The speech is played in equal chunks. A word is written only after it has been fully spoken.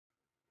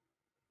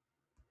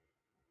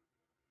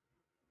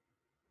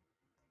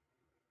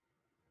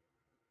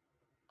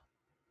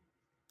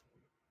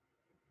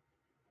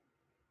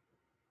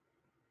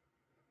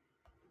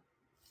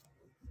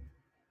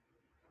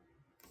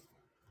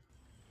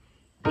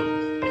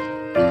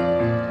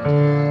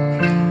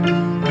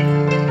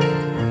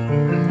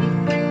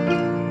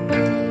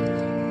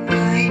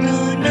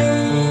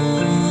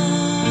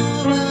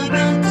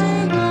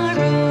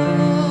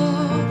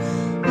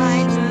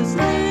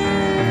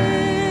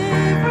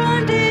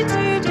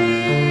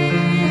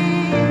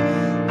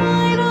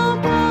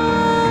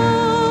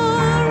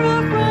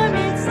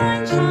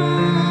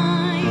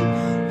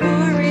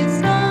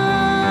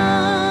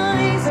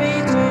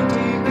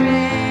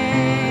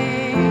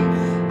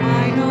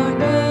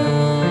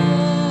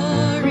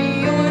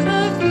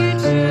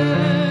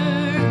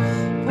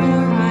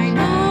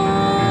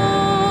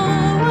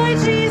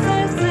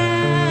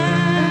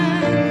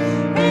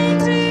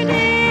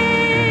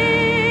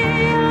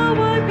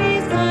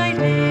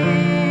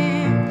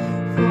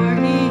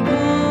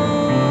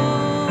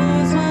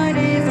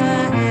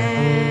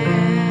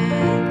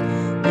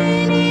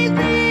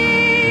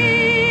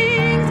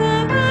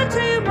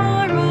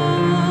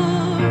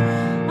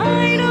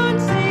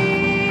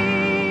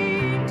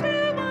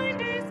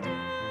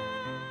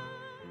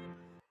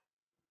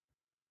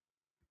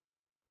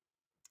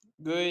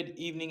Good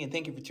evening, and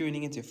thank you for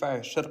tuning into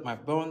Fire Shut Up My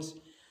Bones.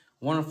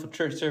 Wonderful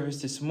church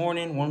service this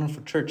morning,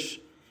 wonderful church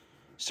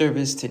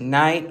service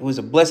tonight. It was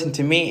a blessing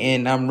to me,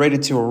 and I'm ready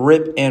to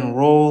rip and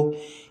roll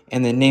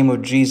in the name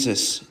of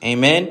Jesus.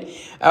 Amen.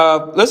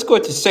 Let's go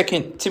to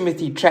 2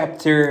 Timothy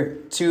chapter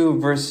 2,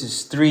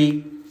 verses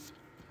 3.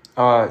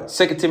 2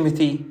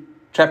 Timothy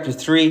chapter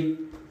 3,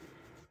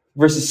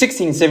 verses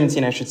 16 and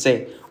 17, I should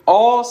say.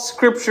 All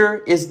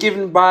scripture is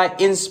given by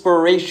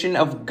inspiration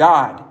of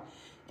God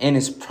and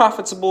is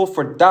profitable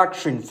for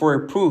doctrine, for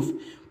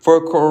reproof,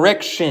 for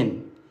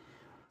correction,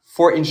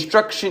 for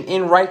instruction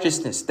in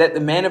righteousness, that the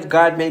man of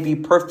God may be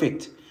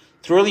perfect,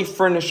 thoroughly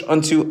furnished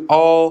unto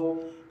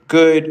all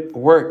good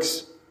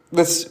works.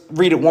 Let's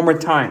read it one more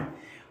time.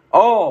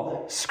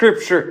 All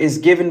scripture is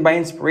given by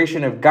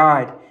inspiration of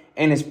God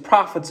and is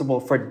profitable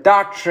for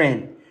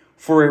doctrine,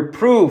 for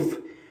reproof,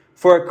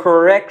 for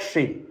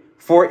correction,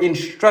 for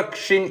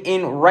instruction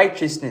in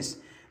righteousness,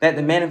 that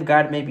the man of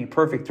God may be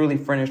perfect, thoroughly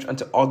furnished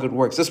unto all good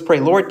works. Let's pray.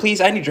 Lord, please,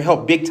 I need your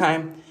help big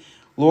time.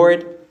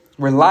 Lord,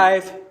 we're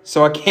live,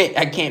 so I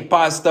can't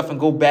pause stuff and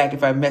go back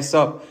if I mess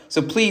up.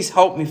 So please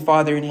help me,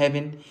 Father in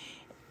heaven,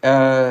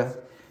 to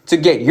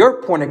get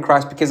your point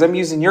across, because I'm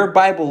using your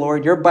Bible,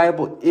 Lord. Your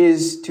Bible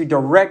is to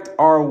direct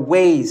our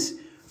ways.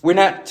 We're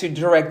not to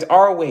direct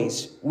our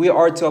ways. We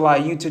are to allow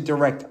you to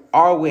direct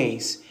our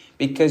ways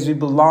because we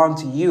belong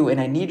to you, and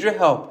I need your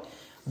help.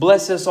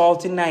 Bless us all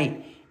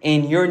tonight.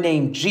 In your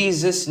name,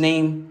 Jesus'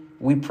 name,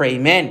 we pray.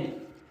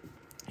 Amen.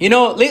 You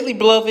know, lately,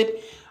 beloved,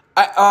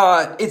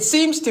 it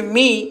seems to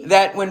me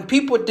that when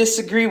people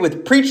disagree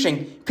with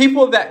preaching,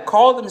 people that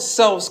call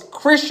themselves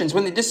Christians,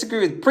 when they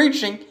disagree with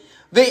preaching,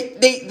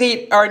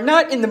 they are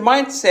not in the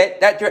mindset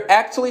that they're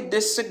actually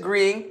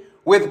disagreeing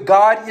with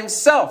God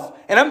himself.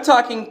 And I'm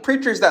talking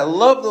preachers that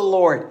love the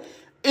Lord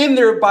in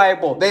their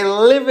Bible. They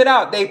live it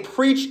out. They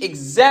preach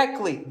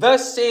exactly,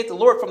 thus saith the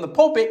Lord from the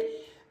pulpit.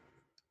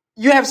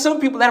 You have some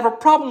people that have a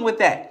problem with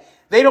that.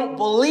 They don't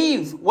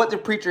believe what the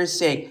preacher is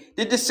saying.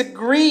 They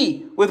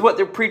disagree with what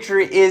the preacher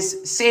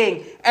is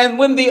saying. And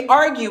when they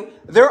argue,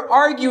 they're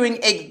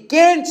arguing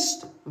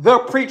against the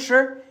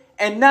preacher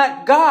and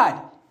not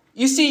God.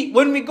 You see,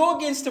 when we go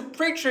against a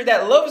preacher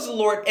that loves the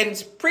Lord and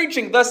is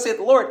preaching, thus saith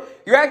the Lord,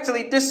 you're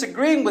actually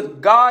disagreeing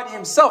with God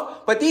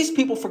himself. But these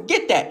people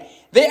forget that.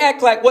 They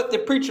act like what the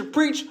preacher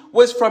preached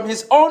was from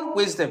his own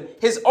wisdom,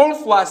 his own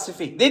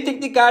philosophy. They think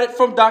they got it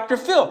from Dr.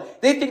 Phil.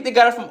 They think they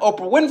got it from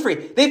Oprah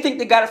Winfrey. They think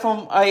they got it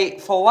from a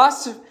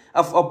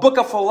book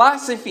of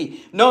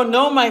philosophy.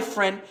 No, my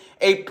friend.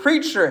 A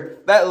preacher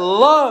that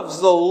loves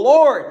the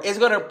Lord is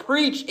going to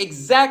preach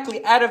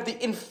exactly out of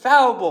the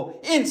infallible,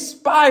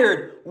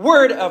 inspired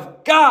word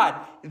of God.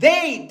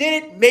 They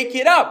didn't make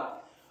it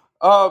up.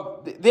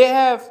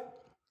 They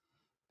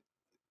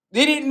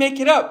didn't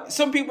make it up.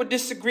 Some people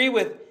disagree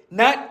with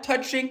not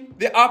touching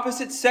the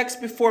opposite sex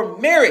before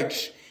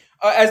marriage.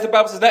 As the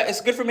Bible says, that it's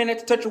good for men not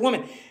to touch a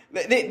woman.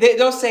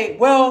 They'll say,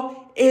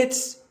 well,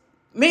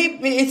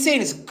 maybe it's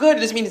saying it's good, it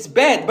doesn't mean it's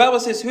bad. The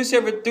Bible says,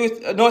 whosoever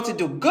doeth know to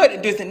do good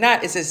and doeth it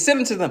not, it says, sin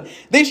unto them.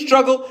 They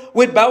struggle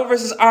with Bible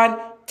verses on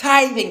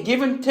tithing,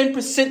 giving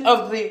 10%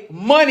 of the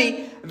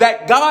money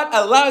that God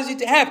allows you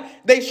to have.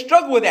 They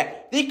struggle with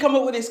that. They come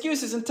up with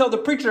excuses and tell the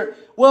preacher,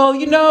 well,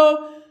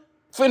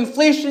 if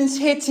inflation's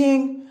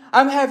hitting,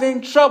 I'm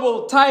having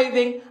trouble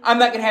tithing, I'm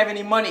not going to have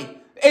any money.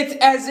 It's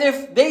as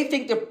if they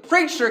think the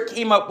preacher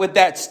came up with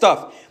that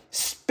stuff.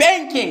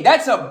 Spanking,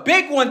 that's a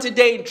big one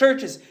today in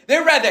churches. They'd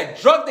rather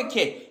drug the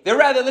kid. They'd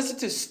rather listen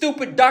to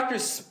stupid Dr.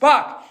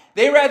 Spock.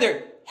 They'd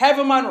rather have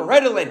him on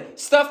Ritalin,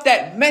 stuff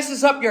that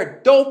messes up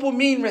your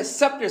dopamine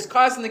receptors,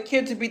 causing the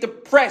kid to be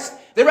depressed.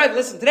 They'd rather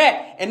listen to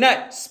that and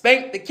not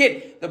spank the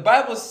kid. The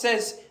Bible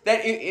says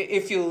that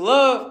if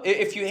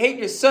you hate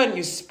your son,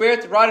 you spare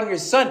the rod of your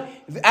son.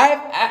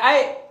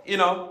 I'm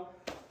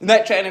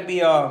not trying to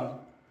be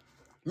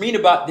mean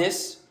about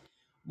this,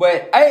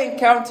 but I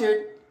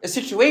encountered a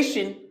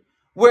situation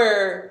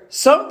where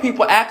some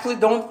people actually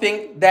don't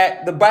think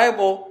that the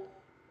Bible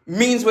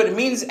means what it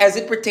means as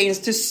it pertains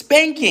to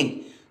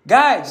spanking.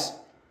 Guys,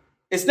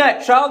 it's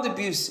not child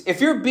abuse.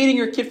 If you're beating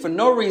your kid for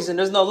no reason,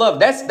 there's no love.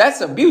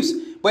 That's abuse.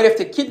 But if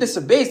the kid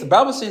disobeys, the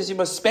Bible says you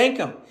must spank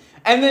him.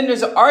 And then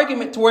there's an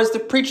argument towards the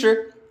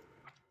preacher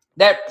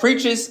that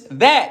preaches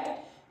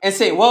that and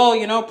say,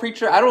 well,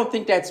 preacher, I don't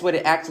think that's what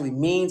it actually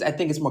means. I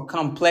think it's more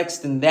complex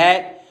than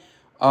that.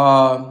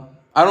 I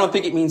don't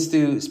think it means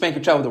to spank a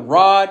child with a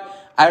rod.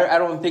 I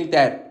don't think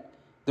that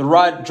the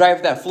rod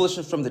drives that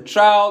foolishness from the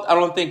child. I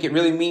don't think it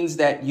really means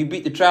that you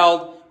beat the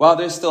child while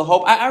there's still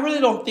hope. I really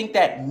don't think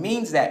that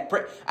means that.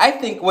 I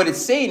think what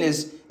it's saying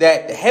is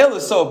that hell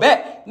is so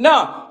bad.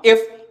 No,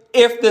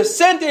 if the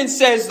sentence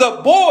says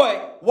the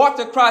boy walked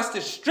across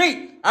the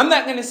street, I'm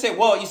not going to say,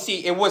 well, you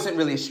see, it wasn't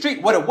really a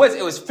street. What it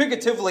was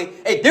figuratively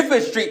a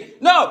different street.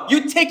 No,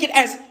 you take it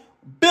as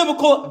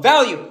biblical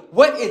value.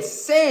 What it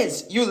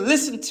says, you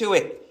listen to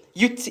it.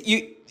 You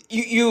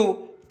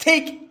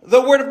take the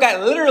word of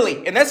God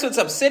literally. And that's what's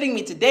upsetting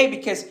me today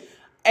because,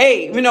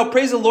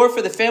 praise the Lord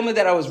for the family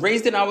that I was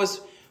raised in. I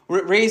was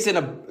raised in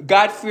a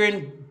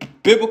God-fearing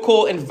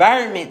biblical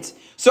environment.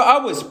 So I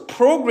was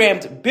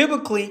programmed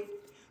biblically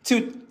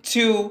to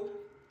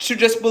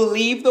just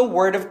believe the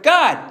word of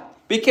God,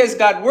 because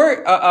God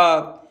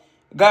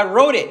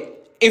wrote it.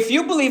 If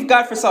you believe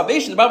God for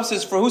salvation, the Bible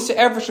says, "For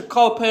whosoever shall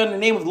call upon the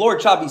name of the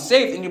Lord shall be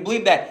saved." And you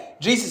believe that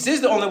Jesus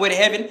is the only way to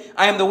heaven.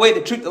 I am the way, the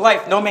truth, the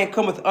life. No man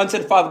cometh unto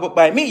the Father but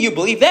by me. You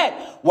believe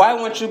that. Why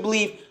won't you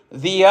believe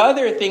the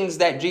other things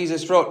that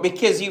Jesus wrote?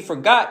 Because you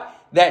forgot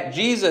that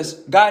Jesus,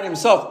 God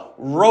himself,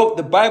 wrote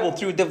the Bible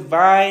through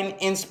divine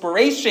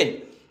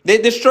inspiration.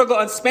 They struggle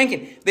on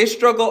spanking. They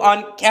struggle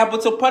on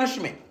capital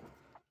punishment.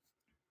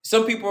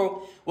 Some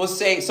people will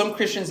say, some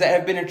Christians that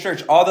have been in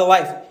church all their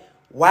life,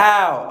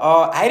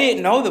 wow, I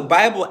didn't know the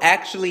Bible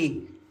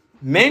actually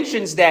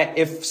mentions that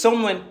if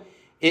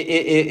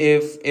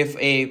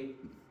a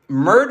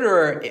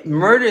murderer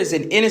murders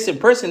an innocent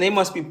person, they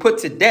must be put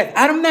to death.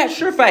 I'm not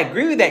sure if I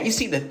agree with that. You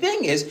see, the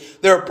thing is,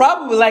 they're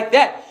probably like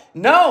that.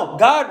 No,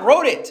 God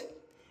wrote it.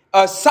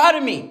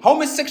 Sodomy,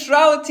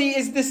 homosexuality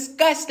is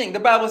disgusting, the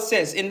Bible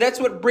says. And that's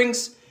what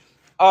brings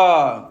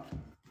a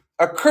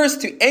curse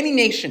to any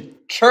nation.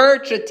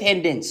 Church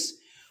attendance.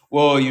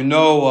 Well,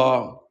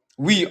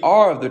 we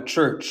are the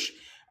church.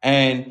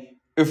 And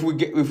if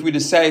we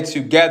decide to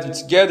gather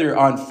together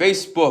on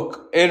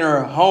Facebook, in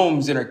our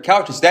homes, in our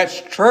couches,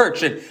 that's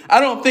church. And I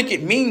don't think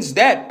it means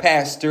that,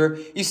 Pastor.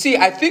 You see,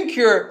 I think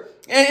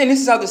and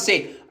this is how to say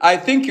it, I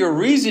think your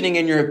reasoning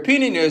and your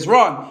opinion is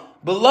wrong.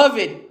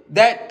 Beloved,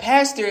 that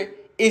pastor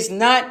is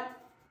not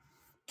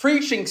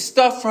preaching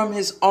stuff from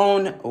his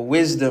own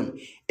wisdom.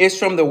 It's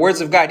from the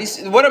words of God.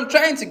 What I'm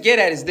trying to get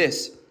at is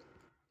this,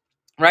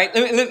 right?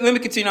 Let me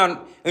continue on.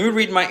 Let me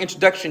read my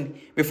introduction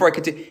before I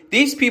continue.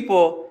 These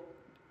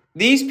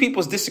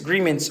people's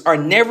disagreements are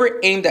never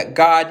aimed at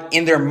God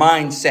in their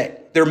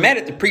mindset. They're mad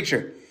at the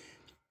preacher.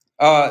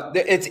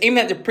 It's aimed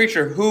at the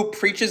preacher who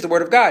preaches the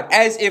word of God,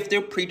 as if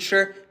the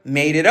preacher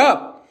made it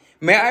up.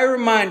 May I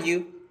remind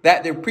you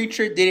that the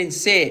preacher didn't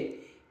say it.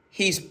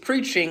 He's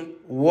preaching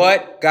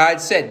what God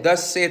said.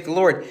 Thus saith the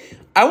Lord.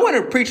 I want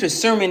to preach a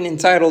sermon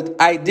entitled,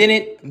 "I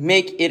Didn't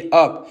Make It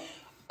Up."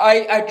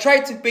 I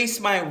tried to base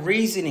my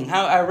reasoning,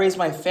 how I raise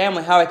my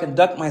family, how I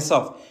conduct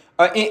myself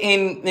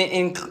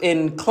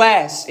in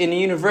class, in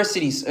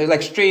universities,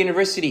 like Stray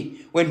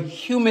University, when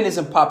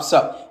humanism pops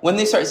up, when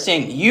they start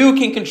saying, you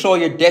can control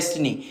your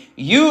destiny,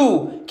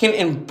 you can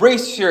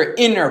embrace your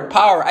inner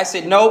power. I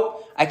said,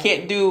 nope, I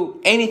can't do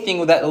anything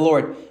without the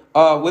Lord.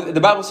 The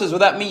Bible says,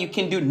 without me, you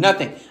can do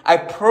nothing. I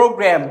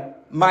program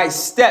my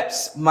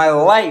steps, my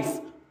life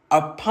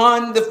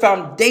upon the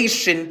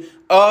foundation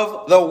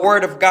of the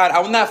word of God. I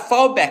will not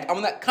fall back. I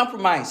will not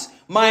compromise.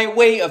 My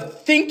way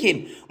of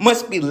thinking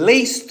must be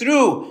laced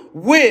through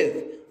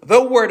with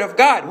the word of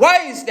God.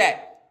 Why is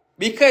that?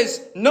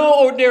 Because no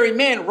ordinary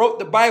man wrote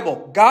the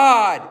Bible.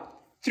 God,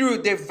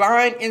 through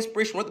divine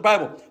inspiration, wrote the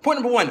Bible. Point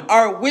number one,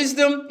 our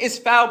wisdom is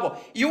fallible.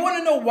 You want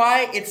to know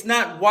why it's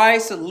not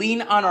wise to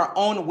lean on our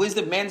own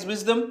wisdom, man's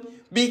wisdom?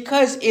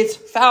 Because it's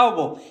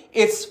fallible.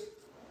 It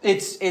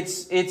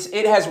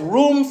has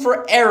room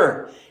for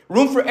error.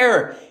 Room for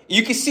error.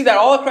 You can see that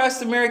all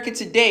across America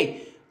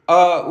today,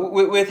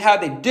 with how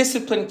they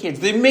discipline kids.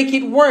 They make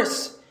it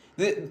worse.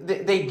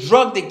 They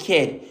drug the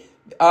kid.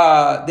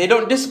 They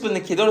don't discipline the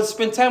kid. They don't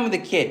spend time with the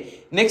kid.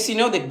 Next thing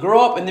you know, they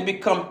grow up and they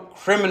become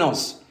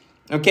criminals.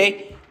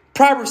 Okay?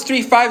 Proverbs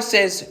 3:5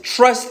 says,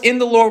 trust in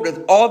the Lord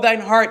with all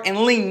thine heart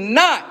and lean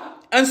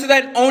not unto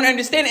thine own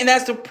understanding. And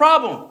that's the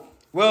problem.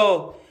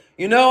 Well,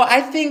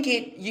 I think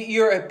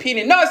your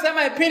opinion. No, it's not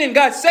my opinion.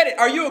 God said it.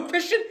 Are you a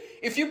Christian?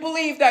 If you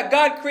believe that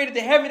God created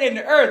the heaven and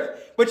the earth,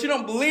 but you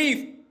don't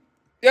believe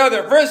the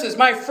other verses,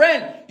 my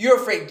friend, you're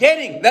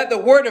forgetting that the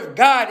word of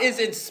God is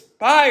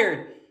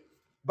inspired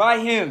by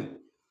him.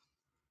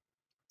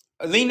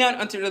 Lean not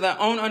unto thy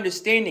own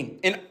understanding.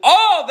 In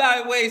all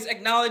thy ways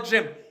acknowledge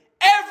him.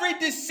 Every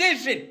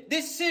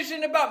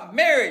decision about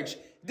marriage,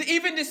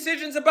 even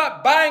decisions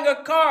about buying a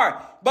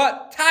car,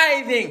 about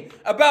tithing,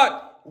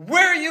 about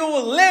where you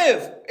will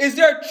live, is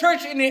there a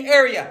church in the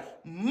area,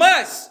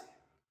 must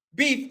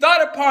be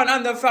thought upon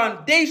on the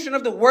foundation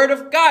of the word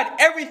of God.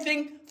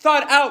 Everything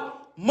thought out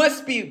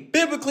must be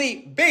biblically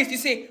based. You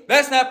say,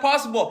 that's not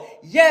possible.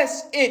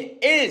 Yes, it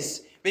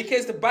is.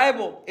 Because the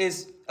Bible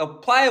is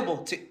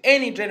applicable to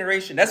any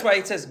generation. That's why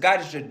it says God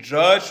is the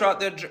judge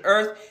throughout the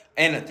earth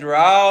and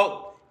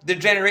throughout the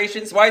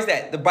generations. Why is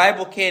that? The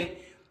Bible can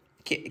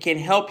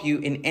help you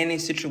in any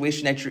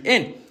situation that you're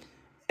in.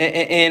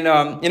 And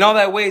in all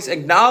that ways,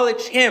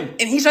 acknowledge him.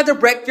 And he shall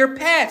direct your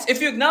paths. If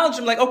you acknowledge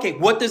him, like, okay,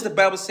 what does the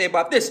Bible say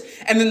about this?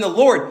 And then the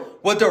Lord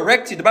will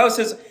direct you. The Bible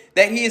says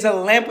that he is a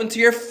lamp unto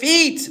your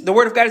feet. The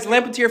word of God is a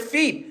lamp unto your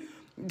feet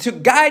to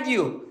guide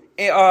you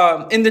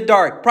in the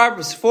dark.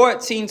 Proverbs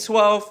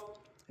 14:12.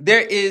 There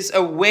is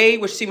a way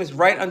which seems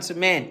right unto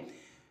man.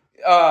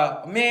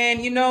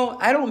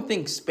 I don't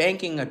think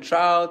spanking a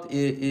child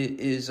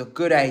is a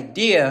good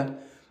idea.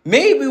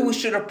 Maybe we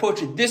should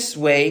approach it this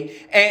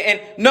way.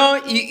 And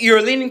no,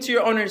 you're leaning to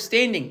your own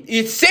understanding.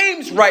 It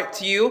seems right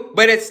to you,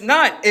 but it's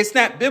not. It's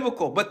not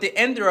biblical. But the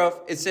end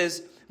thereof, it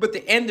says, but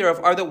the end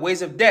thereof are the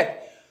ways of death.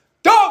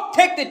 Don't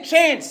take the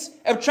chance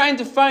of trying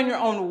to find your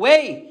own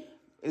way.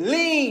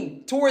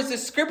 Lean towards the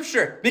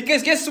scripture.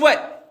 Because guess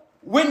what?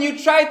 When you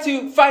try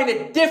to find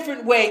a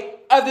different way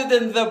other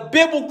than the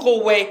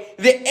biblical way,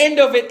 the end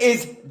of it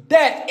is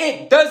death.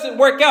 It doesn't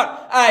work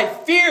out. I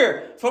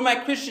fear for my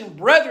Christian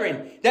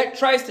brethren that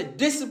tries to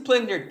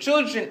discipline their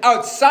children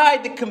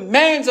outside the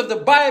commands of the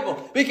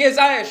Bible. Because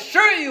I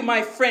assure you,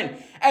 my friend,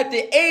 at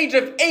the age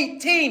of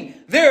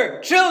 18,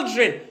 their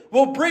children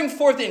will bring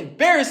forth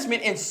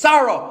embarrassment and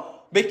sorrow.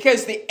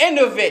 Because the end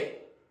of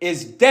it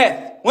is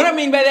death. What I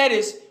mean by that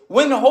is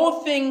when the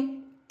whole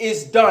thing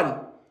is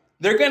done,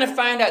 they're going to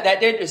find out that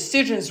their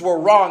decisions were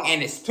wrong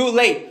and it's too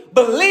late.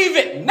 Believe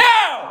it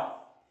now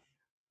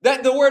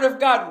that the word of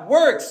God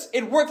works.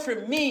 It worked for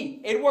me.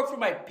 It worked for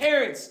my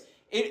parents.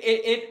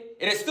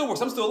 It still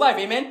works. I'm still alive.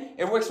 Amen.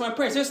 It works for my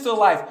parents. They're still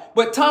alive.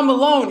 But Tom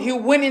Malone, he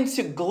went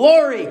into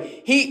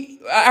glory.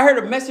 I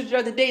heard a message the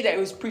other day that he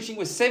was preaching. He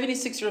was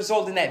 76 years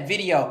old in that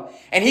video.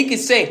 And he could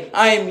say,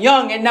 I am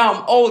young and now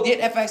I'm old.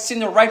 Yet have I seen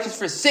the righteous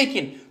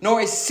forsaken,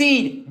 nor his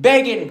seed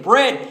begging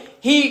bread.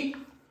 He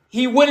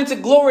went into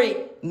glory,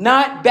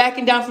 not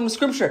backing down from the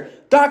scripture.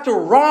 Dr.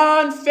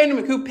 Ron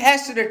Fenwick, who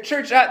pastored a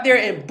church out there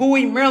in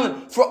Bowie,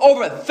 Maryland for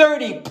over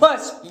 30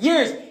 plus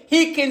years,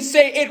 he can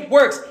say it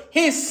works.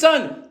 His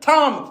son,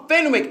 Tom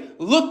Fenwick,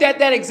 looked at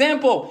that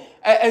example.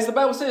 As the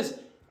Bible says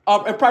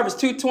in Proverbs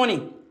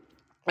 2:20,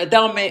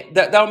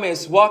 that thou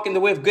mayest walk in the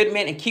way of good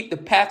men and keep the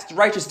path to the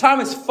righteous. Tom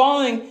is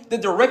following the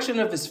direction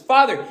of his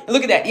father. And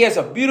look at that. He has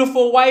a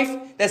beautiful wife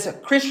that's a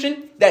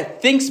Christian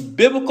that thinks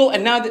biblical.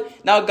 And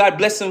now God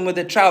bless him with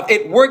a child.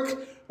 It works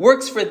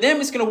for them.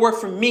 It's going to work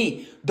for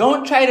me.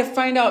 Don't try to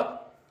find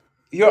out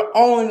your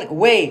own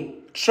way.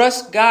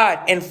 Trust God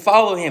and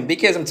follow him.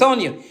 Because I'm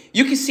telling you,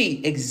 you can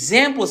see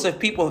examples of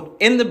people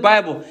in the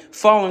Bible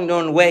following their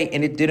own way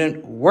and it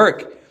didn't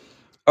work.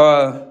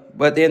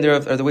 But the end are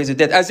the ways of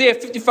death. Isaiah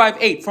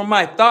 55:8. For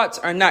my thoughts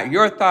are not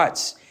your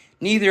thoughts,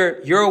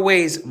 neither your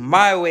ways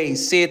my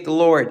ways, saith the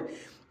Lord.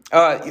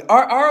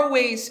 Our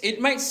ways,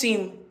 it might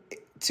seem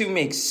to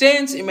make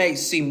sense. It might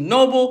seem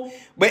noble,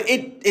 but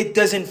it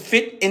doesn't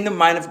fit in the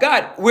mind of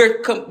God.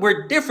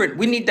 We're different.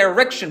 We need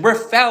direction. We're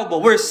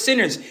fallible. We're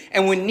sinners,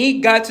 and we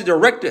need God to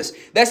direct us.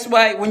 That's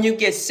why when you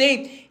get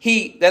saved,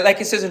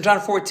 like it says in John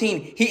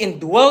 14, he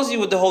indwells you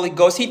with the Holy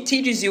Ghost. He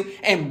teaches you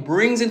and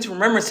brings into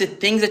remembrance the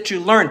things that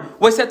you learn.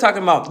 What's that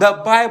talking about?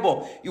 The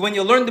Bible. When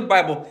you learn the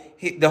Bible,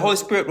 the Holy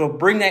Spirit will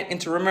bring that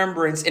into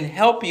remembrance and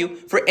help you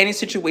for any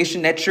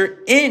situation that you're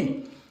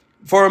in.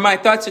 For my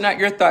thoughts are not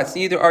your thoughts,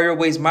 neither are your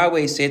ways my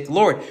ways, saith the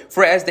Lord.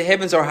 For as the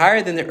heavens are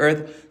higher than the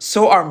earth,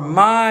 so are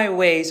my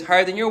ways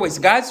higher than your ways.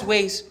 God's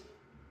ways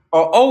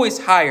are always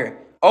higher,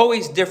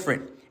 always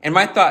different. And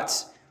my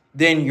thoughts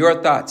than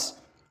your thoughts.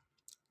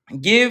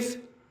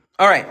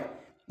 All right,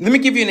 let me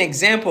give you an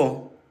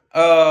example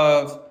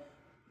of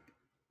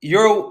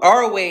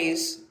our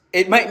ways.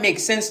 It might make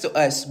sense to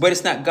us, but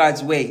it's not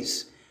God's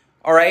ways.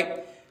 All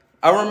right,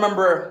 I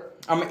remember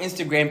on my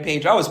Instagram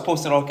page, I was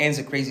posting all kinds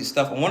of crazy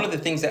stuff. And one of the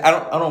things that I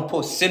don't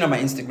post sin on my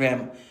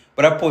Instagram,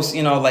 but I post,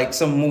 like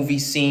some movie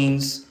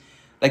scenes,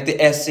 like the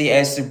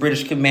SAS, the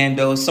British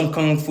Commandos, some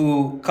kung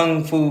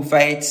fu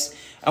fights.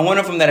 And one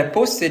of them that I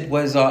posted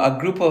was a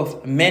group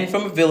of men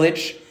from a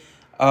village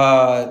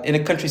in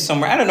a country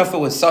somewhere. I don't know if it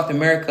was South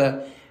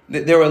America.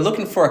 They were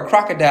looking for a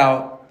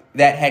crocodile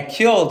that had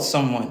killed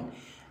someone.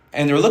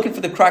 And they were looking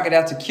for the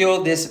crocodile to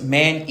kill this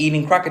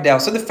man-eating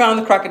crocodile. So they found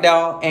the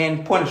crocodile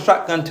and pointed a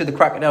shotgun to the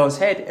crocodile's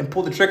head and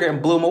pulled the trigger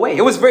and blew him away.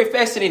 It was very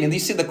fascinating. You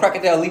see the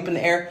crocodile leap in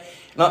the air.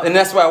 And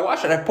that's why I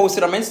watched it. I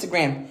posted on my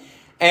Instagram.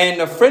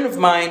 And a friend of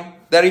mine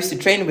that I used to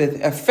train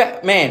with,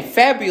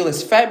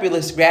 fabulous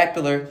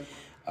grappler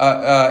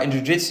in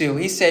jiu-jitsu,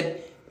 he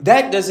said,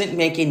 that doesn't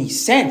make any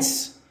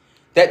sense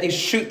that they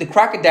shoot the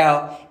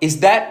crocodile.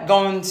 Is that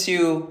going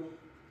to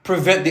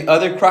prevent the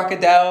other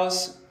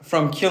crocodiles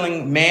from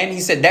killing man?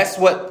 He said that's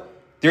what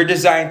they're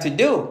designed to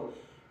do.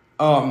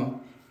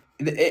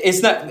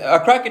 It's not, a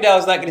crocodile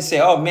is not going to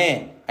say, oh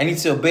man, I need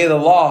to obey the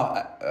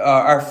law.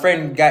 Our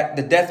friend got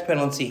the death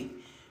penalty.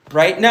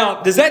 Right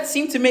now, does that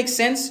seem to make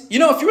sense?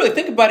 If you really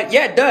think about it,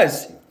 yeah, it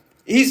does.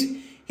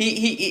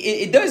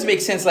 It does make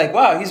sense. Like,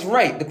 wow, he's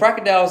right. The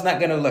crocodile is not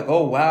going to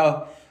oh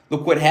wow,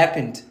 look what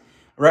happened.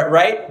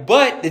 Right.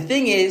 But the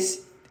thing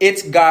is,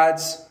 it's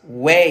God's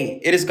way.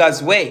 It is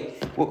God's way.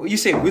 Well, you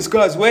say, it's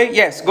God's way?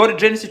 Yes. Go to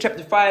Genesis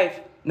chapter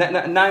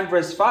 9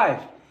 verse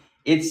 5.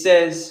 It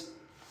says,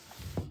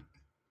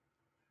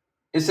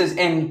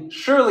 and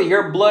surely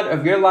your blood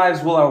of your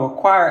lives will I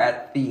require,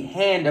 at the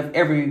hand of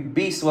every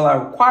beast will I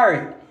require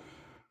it.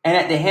 And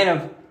at the hand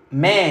of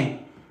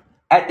man,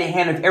 at the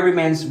hand of every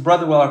man's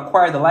brother will I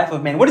require the life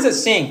of man. What is it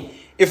saying?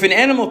 If an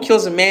animal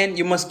kills a man,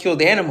 you must kill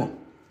the animal.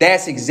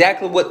 That's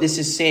exactly what this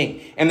is saying.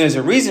 And there's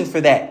a reason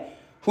for that.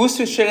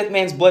 Whoso sheddeth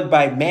man's blood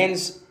by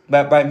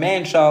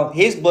man shall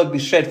his blood be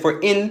shed, for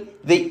in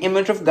the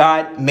image of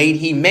God made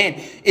he man.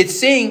 It's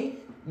saying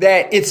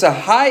that it's a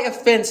high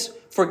offense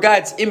for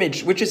God's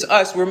image, which is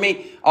us. We're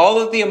made, all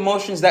of the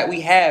emotions that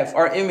we have,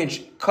 our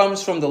image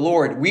comes from the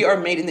Lord. We are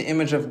made in the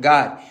image of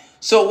God.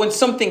 So when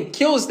something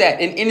kills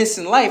that, an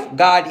innocent life,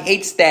 God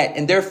hates that.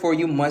 And therefore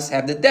you must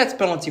have the death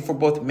penalty for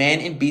both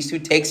man and beast who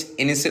takes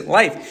innocent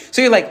life.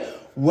 So you're like,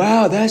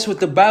 wow, that's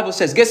what the Bible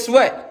says. Guess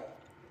what?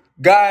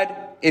 God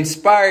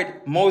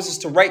inspired Moses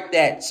to write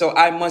that. So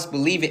I must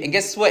believe it. And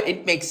guess what?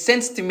 It makes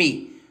sense to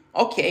me.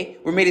 Okay,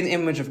 we're made in the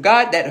image of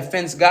God. That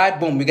offends God.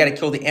 Boom, we got to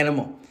kill the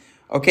animal.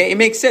 Okay, it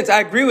makes sense. I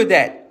agree with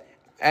that.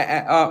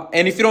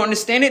 And if you don't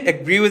understand it,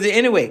 agree with it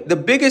anyway. The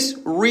biggest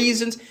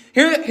reasons,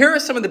 here are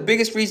some of the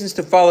biggest reasons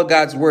to follow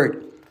God's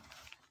word,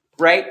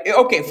 right?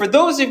 Okay, for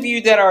those of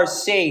you that are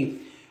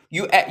saved,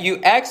 you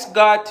asked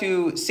God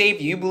to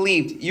save you. You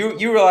believed. You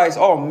realize,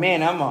 oh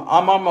man, I'm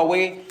on my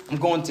way.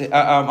 I'm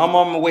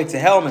on my way to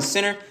hell. I'm a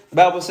sinner. The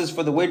Bible says,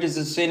 for the wages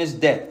of sin is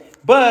death.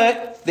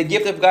 But the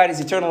gift of God is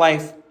eternal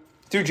life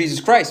through Jesus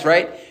Christ,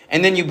 right?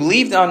 And then you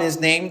believed on his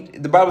name.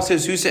 The Bible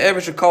says,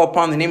 whosoever shall call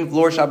upon the name of the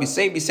Lord shall be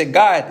saved. You said,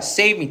 God,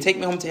 save me. Take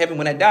me home to heaven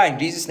when I die. In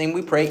Jesus' name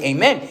we pray.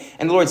 Amen.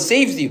 And the Lord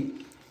saves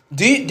you.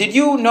 Did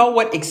you know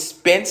what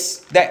expense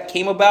that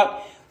came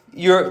about?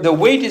 The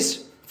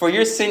wages for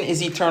your sin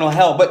is eternal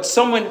hell. But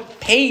someone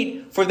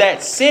paid for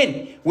that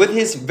sin with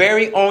his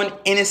very own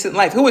innocent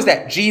life. Who was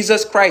that?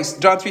 Jesus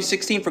Christ. John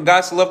 3:16, for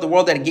God so loved the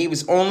world that he gave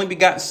his only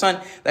begotten son,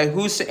 that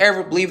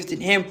whosoever believeth in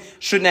him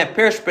should not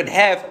perish, but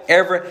have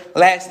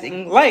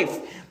everlasting life.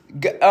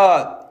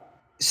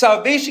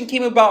 Salvation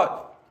came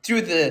about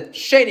through the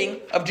shedding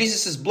of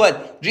Jesus'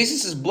 blood.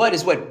 Jesus' blood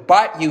is what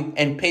bought you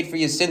and paid for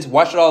your sins,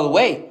 washed it all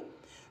away.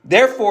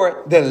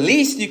 Therefore, the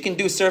least you can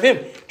do is serve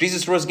him.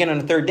 Jesus rose again on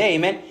the third day,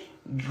 amen.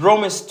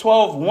 Romans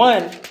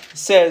 12:1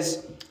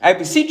 says, I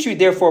beseech you,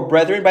 therefore,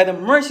 brethren, by the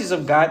mercies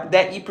of God,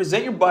 that ye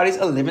present your bodies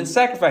a living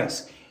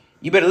sacrifice.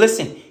 You better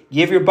listen.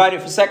 Give your body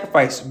for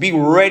sacrifice. Be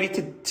ready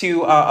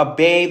to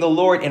obey the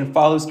Lord and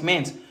follow his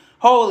commands.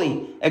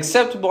 Holy,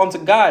 acceptable unto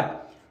God,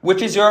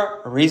 which is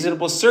your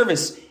reasonable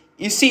service.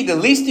 You see, the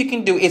least you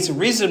can do, it's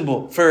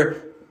reasonable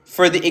for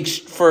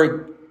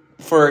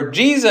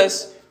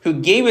Jesus, who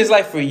gave his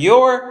life for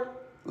your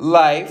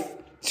life,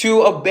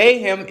 to obey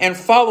him and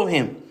follow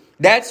him.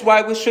 That's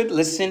why we should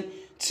listen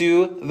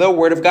to the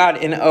word of God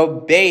and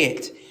obey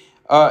it.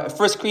 1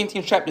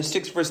 Corinthians chapter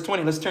 6, verse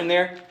 20. Let's turn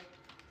there.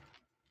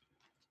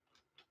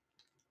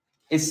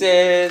 It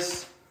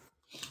says,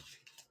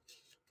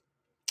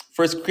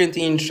 1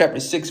 Corinthians chapter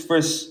 6,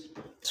 verse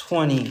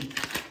 20.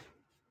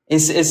 It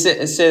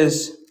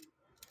says,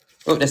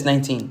 oh, that's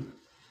 19.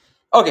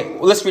 Okay,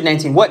 well, let's read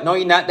 19. What? Know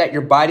ye not that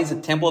your body is a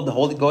temple of the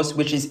Holy Ghost,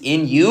 which is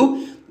in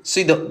you?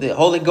 See, the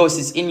Holy Ghost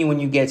is in you when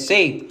you get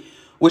saved,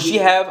 which ye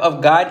have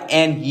of God,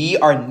 and ye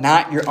are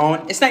not your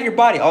own. It's not your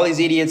body. All these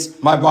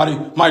idiots, my body,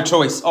 my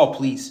choice. Oh,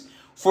 please.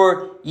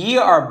 For ye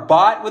are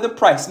bought with a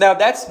price. Now,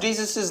 that's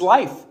Jesus'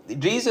 life.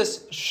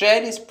 Jesus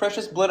shed his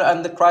precious blood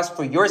on the cross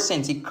for your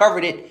sins. He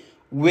covered it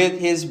with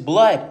his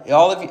blood,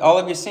 all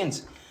of your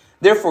sins.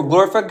 Therefore,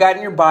 glorify God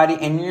in your body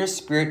and in your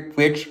spirit,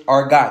 which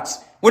are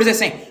God's. What is that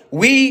saying?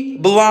 We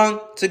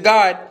belong to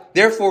God.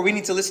 Therefore, we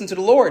need to listen to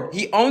the Lord.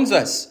 He owns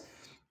us.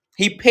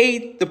 He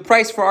paid the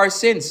price for our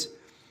sins.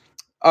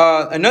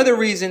 Another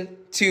reason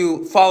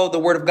to follow the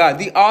word of God.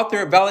 The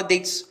author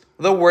validates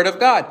the word of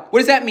God. What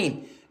does that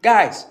mean?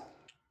 Guys,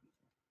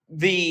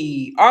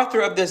 the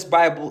author of this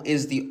Bible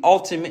is the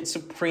ultimate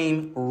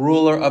supreme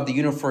ruler of the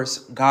universe,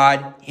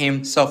 God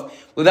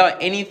himself. Without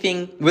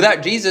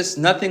Jesus,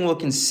 nothing will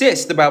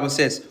consist, the Bible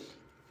says.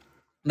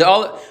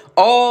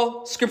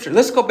 All scripture.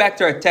 Let's go back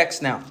to our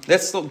text now.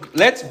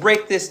 Let's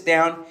break this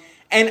down.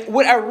 And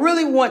what I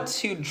really want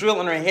to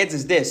drill in our heads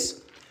is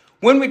this.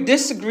 When we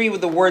disagree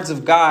with the words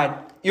of God,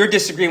 you're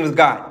disagreeing with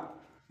God.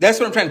 That's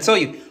what I'm trying to tell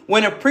you.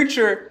 When a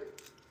preacher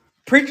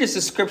preaches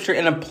the scripture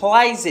and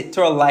applies it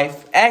to our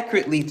life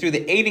accurately through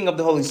the aiding of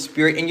the Holy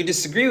Spirit, and you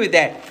disagree with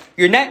that,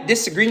 you're not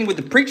disagreeing with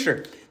the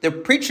preacher. The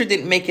preacher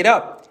didn't make it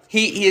up.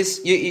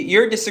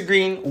 You're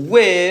disagreeing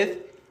with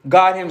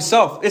God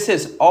himself. It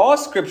says all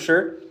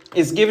scripture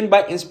is given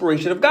by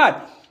inspiration of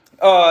God.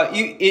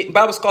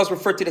 Bible scholars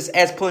refer to this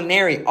as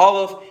plenary. All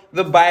of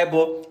the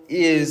Bible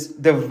is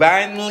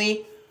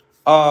divinely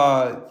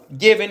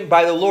given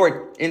by the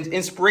Lord.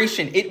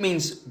 Inspiration, it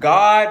means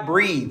God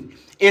breathed.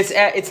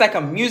 It's like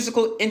a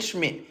musical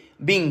instrument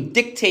being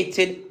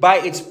dictated by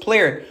its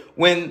player.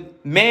 When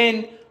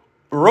men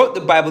wrote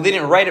the Bible, they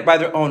didn't write it by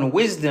their own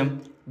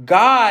wisdom.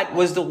 God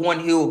was the one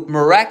who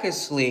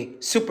miraculously,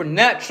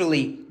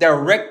 supernaturally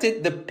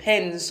directed the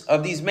pens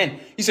of these men.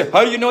 You say,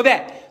 how do you know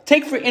that?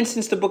 Take, for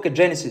instance, the book of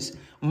Genesis.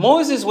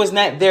 Moses was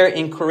not there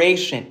in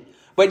creation,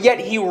 but yet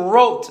he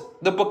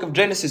wrote the book of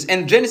Genesis.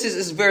 And Genesis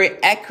is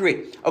very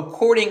accurate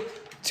according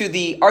to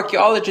the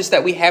archaeologists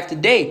that we have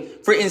today.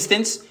 For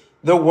instance,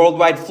 the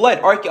worldwide flood.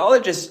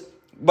 Archaeologists,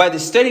 by the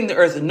studying the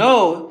earth,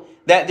 know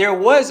that there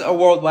was a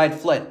worldwide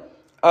flood.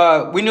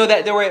 We know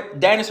that there were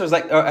dinosaurs,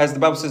 like as the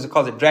Bible says, it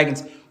calls it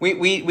dragons.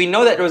 We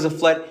know that there was a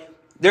flood.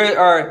 There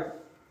are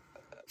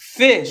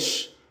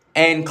fish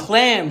and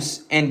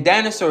clams and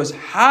dinosaurs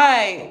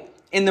high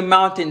in the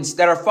mountains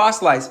that are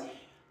fossilized.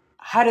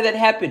 How did that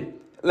happen?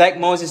 Like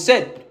Moses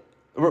said,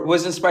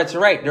 was inspired to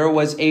write. There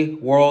was a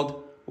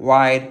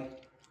worldwide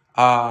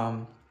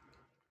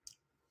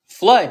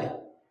flood.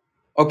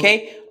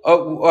 Okay,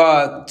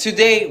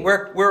 today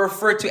we're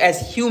referred to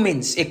as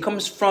humans. It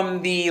comes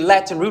from the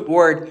Latin root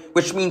word,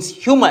 which means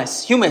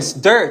humus,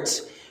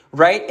 dirt,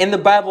 right? In the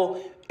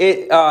Bible,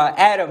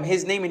 Adam,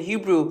 his name in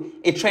Hebrew,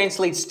 it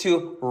translates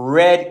to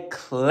red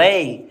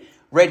clay.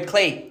 Red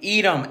clay.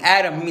 Edom,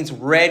 Adam means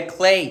red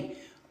clay.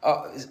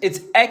 It's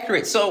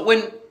accurate. So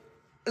when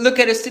look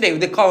at us today,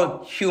 they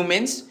call it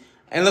humans,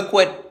 and look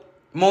what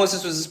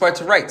Moses was inspired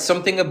to write,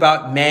 something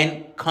about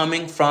man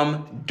coming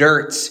from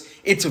dirt.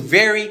 It's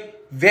very,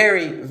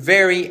 very,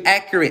 very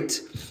accurate.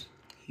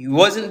 He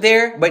wasn't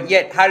there, but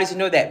yet, how does he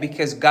know that?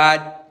 Because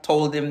God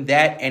told him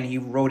that and he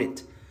wrote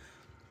it.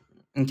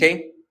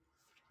 Okay?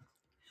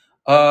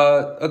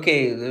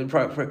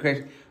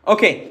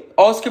 Okay.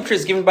 All scripture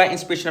is given by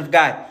inspiration of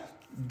God.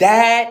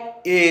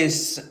 That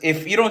is,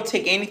 if you don't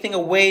take anything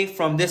away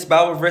from this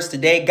Bible verse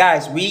today,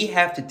 guys, we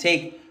have to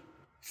take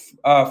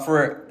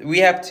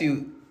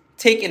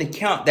in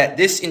account that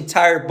this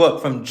entire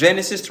book, from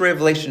Genesis to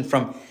Revelation,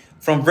 from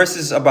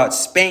verses about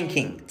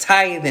spanking,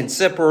 tithing,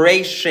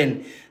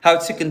 separation, how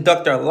to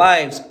conduct our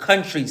lives,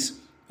 countries,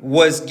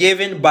 was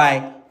given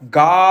by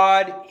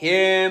God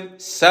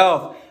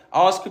himself.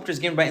 All scripture is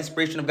given by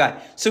inspiration of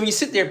God. So when you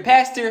sit there,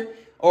 pastor,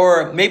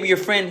 or maybe your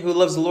friend who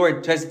loves the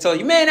Lord tries to tell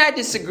you, man, I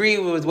disagree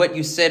with what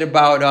you said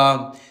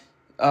about,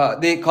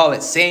 they call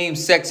it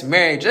same-sex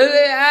marriage.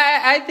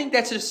 I think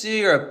that's just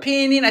your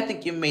opinion. I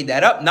think you made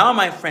that up. No,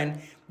 my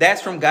friend,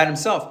 that's from God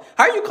himself.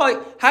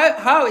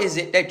 How is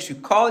it that you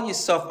call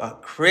yourself a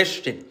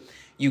Christian?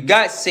 You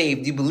got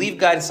saved. You believe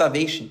God in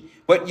salvation,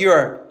 but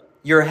you're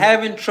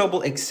having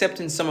trouble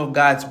accepting some of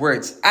God's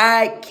words.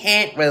 I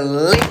can't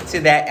relate to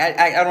that.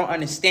 I don't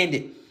understand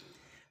it.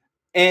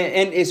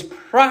 And it's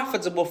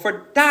profitable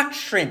for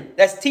doctrine.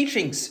 That's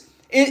teachings.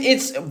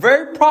 It's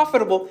very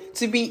profitable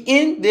to be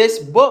in this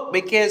book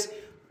because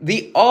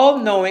the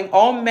all-knowing,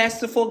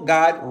 all-masterful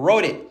God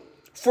wrote it.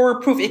 For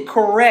reproof, it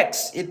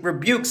corrects, it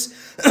rebukes,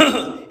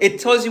 it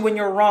tells you when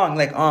you're wrong.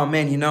 Like, oh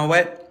man, you know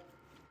what?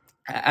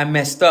 I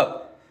messed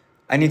up.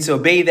 I need to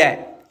obey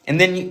that. And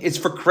then it's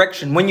for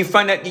correction. When you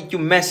find out that you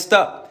messed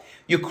up,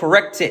 you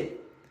correct it.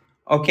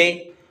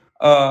 Okay?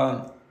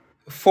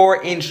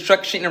 For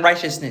instruction in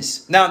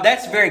righteousness. Now,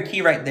 that's very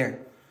key right there.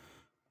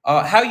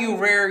 How you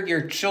rear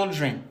your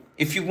children.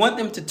 If you want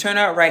them to turn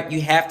out right,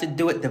 you have to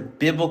do it the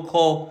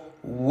biblical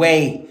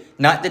way.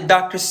 Not the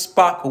Dr.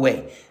 Spock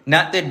way.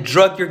 Not the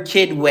drug your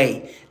kid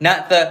way.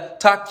 Not the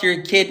talk to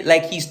your kid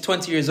like he's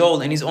 20 years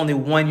old and he's only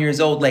 1 year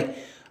old. Like,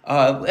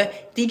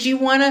 did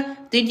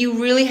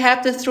you really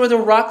have to throw the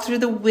rock through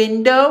the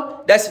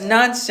window? That's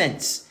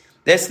nonsense.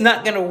 That's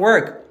not going to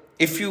work.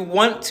 If you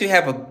want to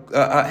have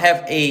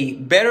a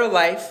better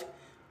life,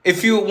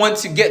 if you want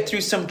to get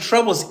through some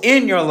troubles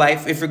in your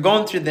life, if you're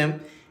going through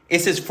them, it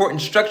says for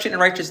instruction in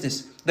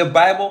righteousness. The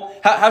Bible,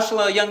 how shall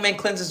a young man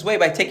cleanse his way?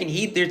 By taking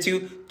heed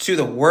thereto to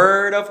the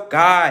word of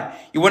God.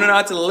 You want to know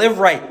how to live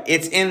right?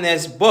 It's in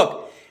this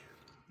book.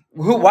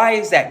 Why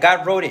is that?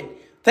 God wrote it.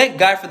 Thank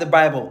God for the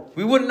Bible.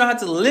 We wouldn't know how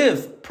to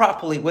live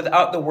properly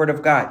without the word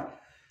of God.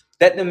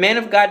 That the man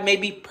of God may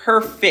be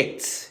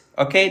perfect.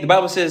 Okay? The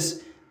Bible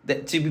says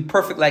that to be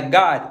perfect like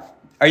God.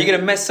 Are you going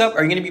to mess up?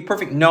 Are you going to be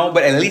perfect? No,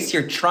 but at least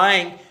you're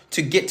trying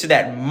to get to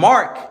that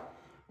mark,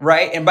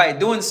 right? And by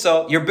doing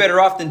so, you're better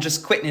off than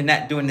just quitting and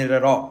not doing it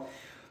at all.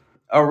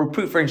 A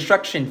reproof for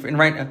instruction,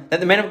 right?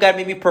 That the man of God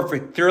may be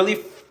perfect, thoroughly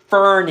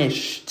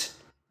furnished.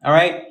 All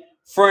right?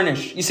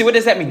 Furnished. You see, what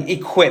does that mean?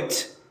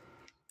 Equipped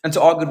unto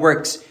all good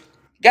works.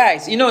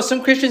 Guys, you know,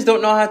 some Christians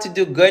don't know how to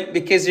do good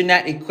because they're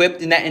not equipped.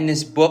 They're not in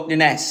this book. They're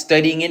not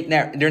studying it.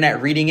 They're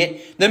not reading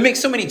it. They make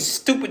so many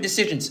stupid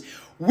decisions.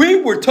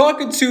 We were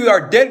talking to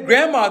our dead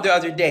grandma the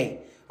other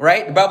day,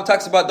 right? The Bible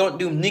talks about don't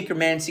do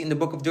necromancy in the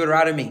book of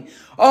Deuteronomy.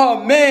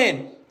 Oh,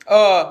 man.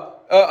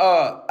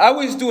 I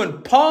was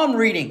doing palm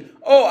reading.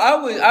 Oh,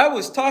 I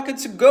was talking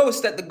to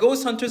ghosts at the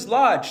Ghost Hunters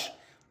Lodge.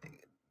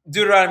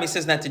 Deuteronomy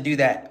says not to do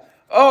that.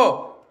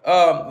 Oh,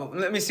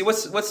 let me see.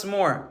 What's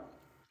more?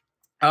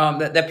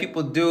 That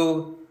people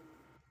do,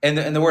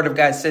 and the Word of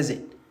God says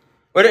it.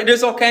 But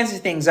there's all kinds of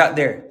things out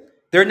there.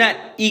 They're not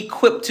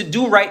equipped to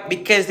do right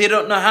because they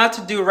don't know how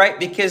to do right,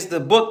 because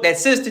the book that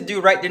says to do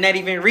right, they're not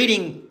even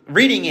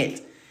reading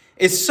it.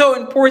 It's so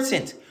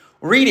important.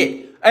 Read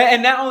it.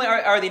 And not only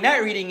are they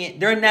not reading it,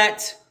 they're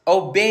not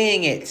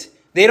obeying it.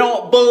 They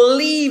don't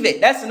believe it.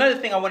 That's another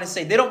thing I want to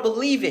say. They don't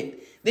believe it.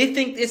 They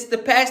think it's the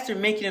pastor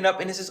making it up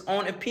and it's his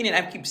own opinion.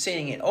 I keep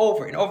saying it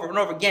over and over and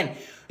over again.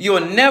 You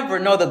will never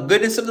know the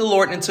goodness of the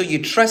Lord until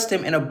you trust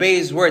him and obey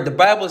his word. The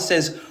Bible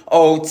says,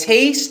 oh,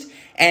 taste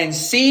and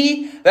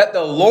see that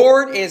the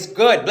Lord is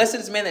good. Blessed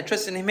is the man that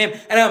trusts in him.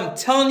 And I'm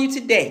telling you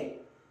today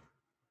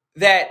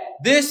that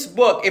this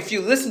book, if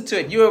you listen to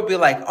it, you will be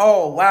like,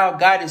 oh, wow,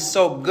 God is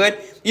so good.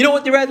 You know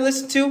what they rather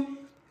listen to?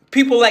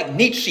 People like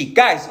Nietzsche.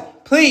 Guys,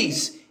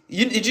 please.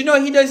 Did you know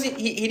he doesn't?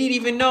 He didn't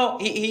even know.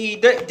 He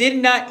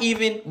did not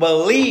even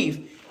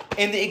believe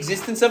in the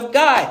existence of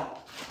God.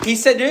 He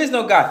said there is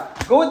no God.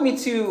 Go with me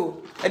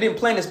to, I didn't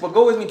plan this, but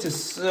go with me to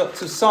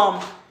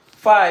Psalm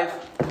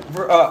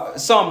 5,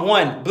 Psalm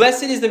 1.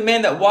 Blessed is the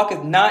man that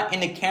walketh not in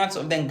the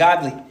counsel of the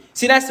ungodly.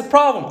 See, that's the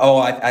problem. Oh,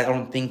 I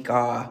don't think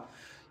that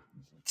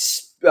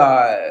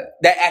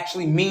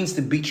actually means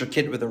to beat your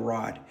kid with a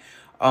rod.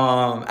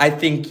 I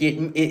think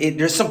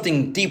there's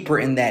something deeper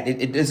in that.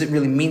 It doesn't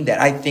really mean that.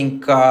 I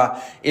think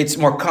it's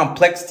more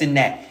complex than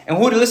that. And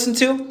who to listen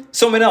to?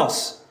 Someone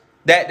else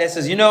that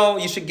says,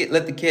 you should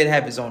let the kid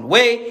have his own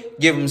way,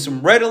 give him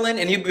some Ritalin,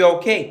 and he'll be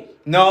okay.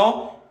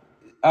 No,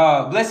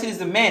 blessed is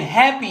the man,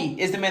 happy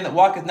is the man that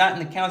walketh not in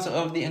the counsel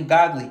of the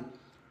ungodly,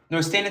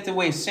 nor standeth in the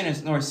way of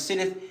sinners, nor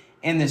sitteth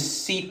in the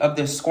seat of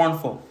the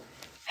scornful.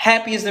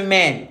 Happy is the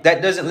man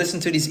that doesn't listen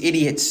to these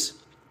idiots,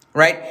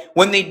 right?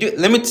 When they do,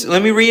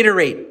 let me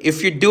reiterate.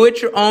 If you do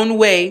it your own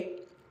way,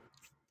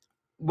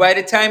 by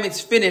the time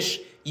it's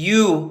finished,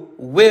 you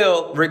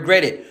will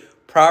regret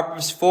it.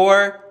 Proverbs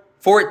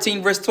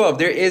 4:14, verse 12.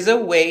 There is a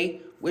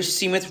way which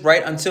seemeth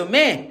right unto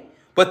man,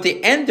 but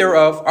the end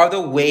thereof are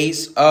the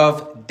ways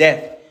of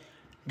death.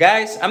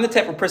 Guys, I'm the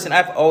type of person,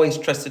 I've always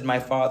trusted my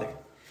father,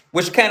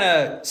 which kind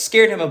of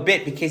scared him a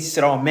bit because he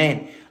said, oh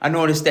man, I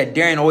noticed that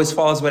Darren always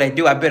follows what I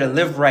do. I better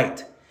live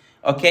right.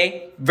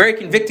 Okay? Very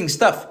convicting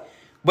stuff.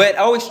 But I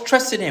always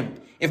trusted him.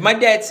 If my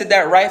dad said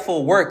that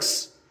rifle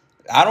works,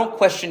 I don't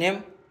question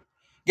him.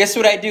 Guess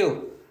what I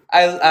do?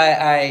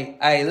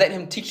 I let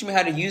him teach me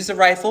how to use the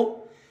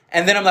rifle.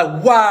 And then I'm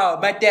like, wow,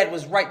 my dad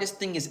was right. This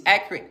thing is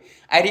accurate.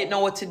 I didn't know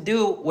what to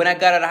do when I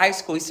got out of high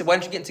school. He said, why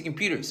don't you get into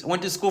computers? I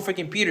went to school for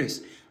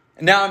computers.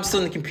 Now I'm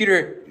still in the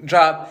computer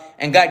job,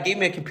 and God gave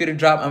me a computer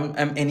job,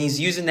 and he's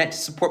using that to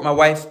support my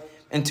wife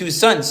and 2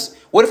 sons.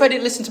 What if I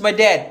didn't listen to my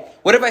dad?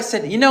 What if I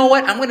said, you know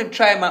what? I'm going to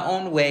try my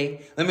own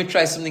way. Let me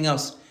try something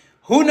else.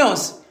 Who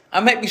knows? I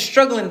might be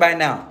struggling by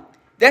now.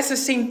 That's the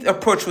same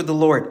approach with the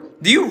Lord.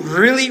 Do you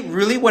really,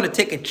 really want to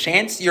take a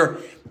chance? You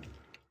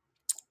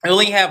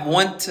only have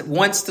once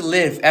to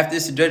live after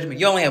this judgment.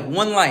 You only have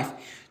one life.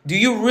 Do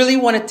you really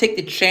want to take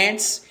the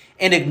chance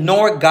and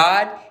ignore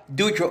God?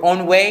 Do it your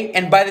own way.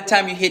 And by the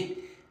time you hit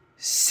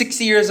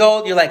 60 years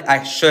old, you're like,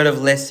 I should have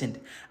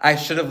listened. I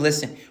should have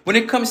listened. When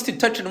it comes to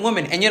touching a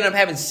woman and you end up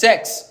having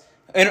sex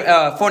and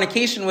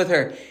fornication with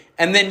her,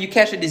 and then you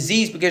catch a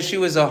disease because she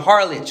was a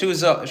harlot. She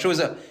was a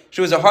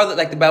harlot,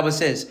 like the Bible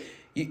says.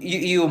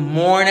 You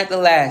mourn at the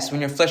last when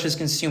your flesh is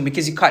consumed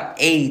because you caught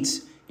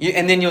AIDS.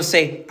 And then you'll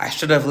say, I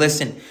should have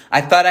listened.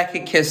 I thought I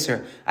could kiss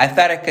her. I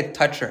thought I could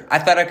touch her. I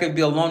thought I could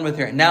be alone with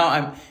her.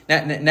 Now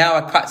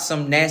I caught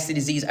some nasty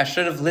disease. I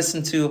should have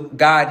listened to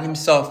God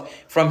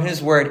himself from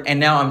his word. And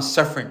now I'm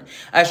suffering.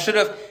 I should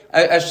have,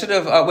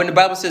 when the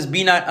Bible says,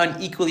 be not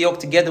unequally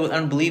yoked together with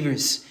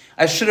unbelievers.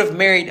 I should have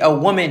married a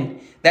woman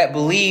that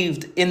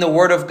believed in the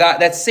word of God,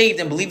 that's saved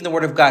and believed in the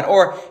word of God.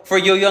 Or for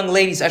your young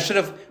ladies, I should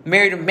have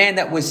married a man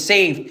that was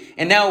saved.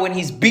 And now when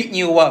he's beating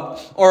you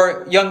up,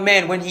 or young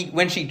man,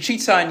 when she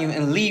cheats on you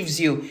and leaves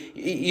you,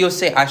 you'll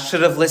say, I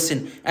should have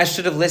listened. I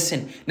should have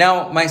listened.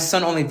 Now my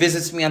son only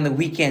visits me on the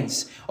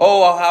weekends.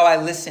 Oh, how I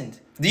listened.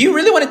 Do you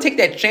really want to take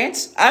that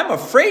chance? I'm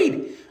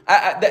afraid.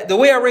 The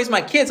way I raise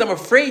my kids, I'm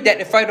afraid that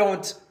if I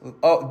don't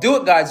do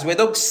it God's way,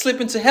 they'll slip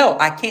into hell.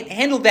 I can't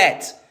handle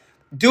that.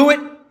 Do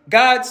it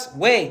God's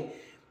way.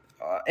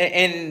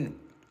 And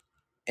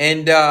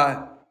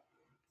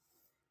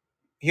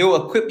he'll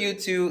equip you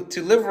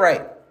to live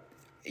right.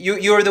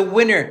 You're the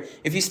winner.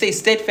 If you stay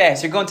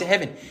steadfast, you're going to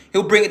heaven.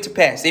 He'll bring it to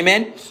pass.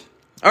 Amen.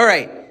 All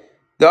right.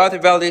 The author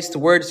validates the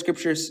word.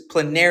 Scriptures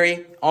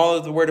plenary. All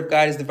of the word of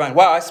God is divine.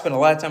 Wow, I spent a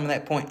lot of time on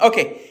that point.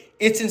 Okay.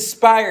 It's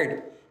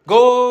inspired.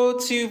 Go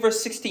to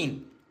verse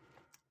 16.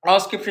 All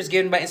scripture is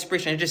given by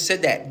inspiration. I just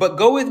said that. But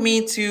go with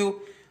me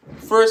to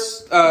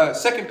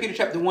 2 Peter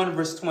chapter 1,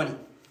 verse 20.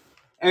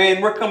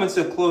 And we're coming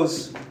to a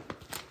close.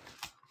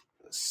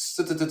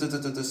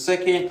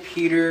 2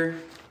 Peter.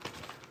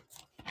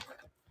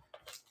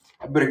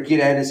 I better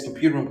get out of this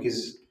computer room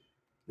because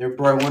they're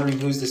probably wondering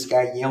who's this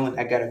guy yelling.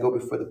 I gotta go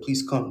before the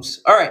police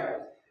comes. All right.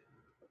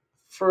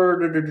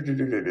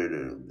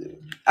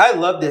 I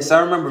love this.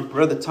 I remember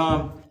Brother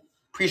Tom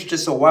preached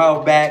this a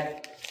while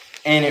back,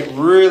 and it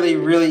really,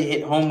 really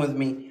hit home with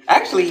me.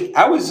 Actually,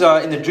 I was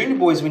in the Junior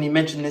Boys when he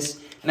mentioned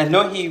this, and I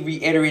know he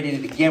reiterated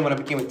it again when I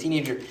became a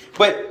teenager.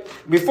 But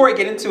before I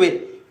get into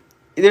it,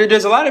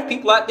 there's a lot of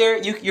people out there,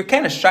 you're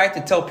kind of shy to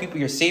tell people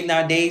you're saved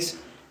nowadays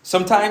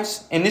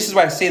sometimes. And this is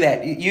why I say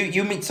that.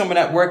 You meet someone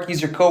at work,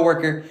 he's your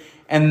coworker,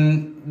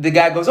 and the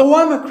guy goes, oh,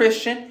 I'm a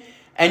Christian.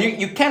 And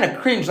you kind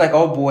of cringe like,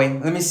 oh boy,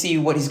 let me see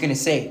what he's going to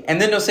say.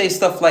 And then they'll say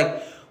stuff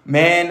like,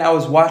 man, I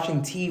was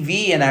watching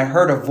TV and I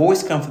heard a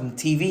voice come from the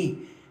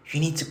TV. You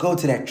need to go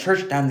to that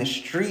church down the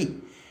street.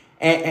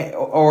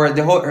 Or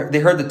they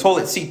heard the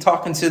toilet seat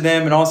talking to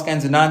them and all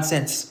kinds of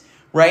nonsense,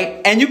 right?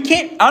 And you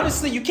can't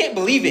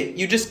believe it.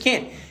 You just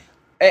can't.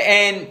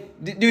 And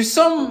do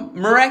some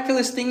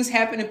miraculous things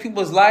happen in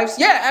people's lives?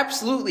 Yeah,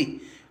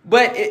 absolutely.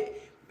 But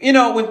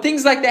when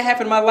things like that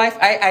happen in my life,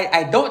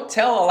 I don't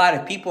tell a lot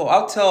of people.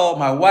 I'll tell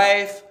my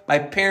wife, my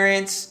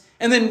parents,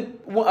 and then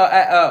one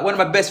of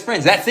my best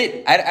friends. That's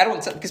it. I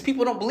don't tell, because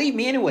people don't believe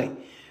me anyway,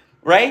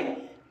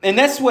 right? And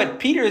that's what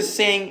Peter is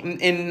saying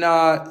in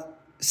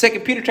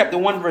 2 Peter chapter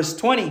 1, verse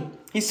 20,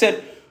 he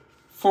said,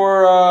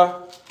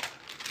 for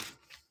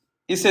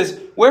he says,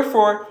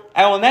 wherefore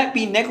I will not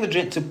be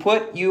negligent to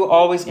put you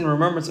always in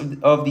remembrance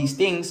of these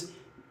things,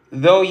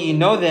 though ye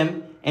know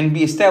them, and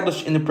be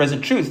established in the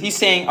present truth. He's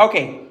saying,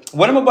 okay,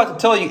 what I'm about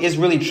to tell you is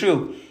really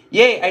true.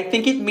 Yea, I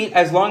think it meet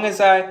as long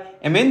as I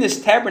am in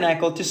this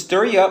tabernacle to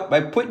stir you up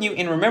by putting you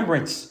in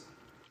remembrance.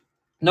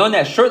 Knowing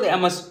that shortly I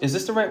must, is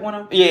this the right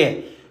one?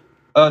 Yeah.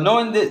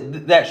 Knowing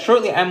that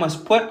shortly I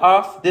must put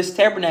off this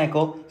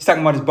tabernacle, he's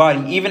talking about his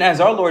body, even as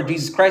our Lord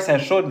Jesus Christ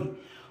has showed me.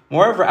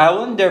 Moreover, I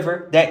will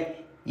endeavor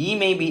that ye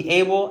may be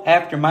able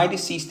after my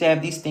decease to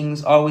have these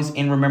things always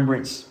in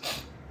remembrance.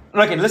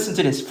 Okay, listen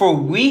to this. For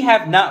we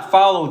have not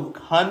followed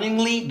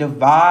cunningly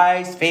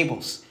devised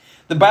fables.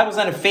 The Bible's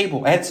not a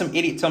fable. I had some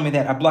idiot tell me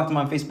that. I blocked him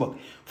on Facebook.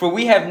 For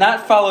we have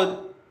not followed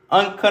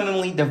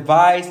uncunningly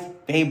devised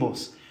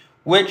fables,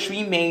 which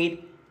we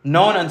made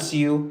known unto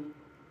you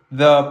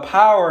the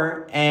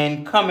power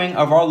and coming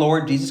of our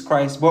Lord Jesus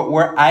Christ, but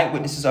we're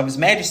eyewitnesses of his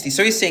majesty.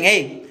 So he's saying,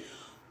 hey,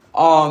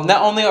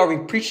 not only are we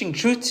preaching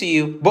truth to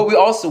you, but we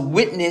also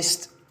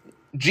witnessed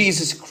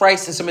Jesus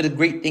Christ and some of the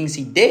great things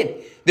he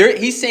did.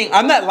 He's saying,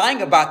 I'm not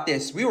lying about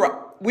this.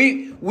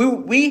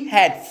 We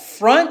had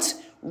front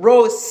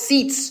row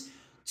seats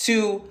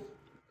to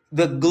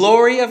the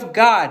glory of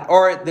God,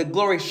 or the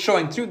glory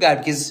showing through God,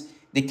 because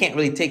they can't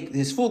really take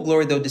his full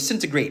glory. They'll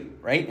disintegrate,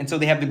 right? Until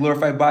they have the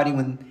glorified body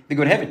when they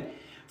go to heaven.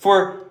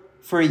 For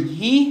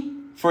he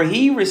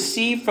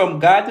received from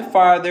God the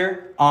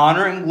Father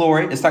honor and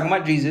glory. It's talking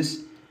about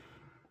Jesus.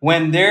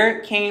 When there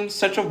came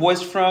such a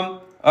voice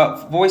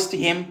to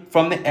him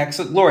from the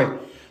excellent glory.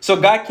 So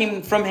God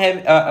came from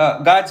heaven.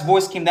 God's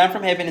voice came down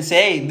from heaven and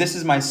said, "Hey, this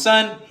is my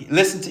son.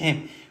 Listen to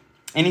him."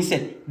 And he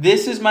said,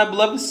 "This is my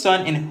beloved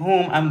son in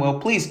whom I'm well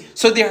pleased."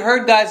 So they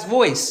heard God's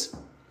voice.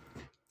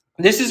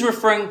 This is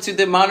referring to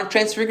the Mount of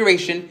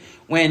Transfiguration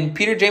when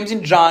Peter, James,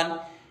 and John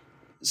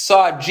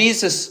saw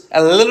Jesus,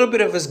 a little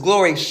bit of his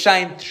glory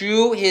shine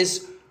through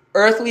his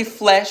earthly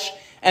flesh.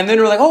 And then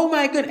they were like, "Oh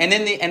my goodness."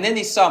 And then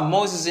they saw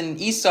Moses and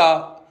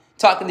Esau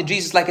talking to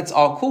Jesus like it's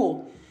all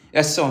cool.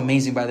 That's so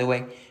amazing, by the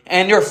way.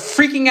 And they're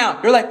freaking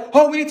out. They're like,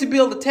 "Oh, we need to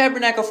build a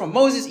tabernacle from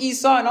Moses,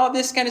 Esau, and all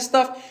this kind of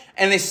stuff."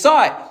 And they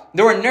saw it.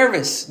 They were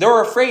nervous. They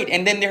were afraid.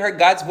 And then they heard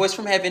God's voice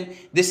from heaven.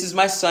 "This is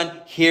my son.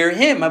 Hear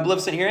him. My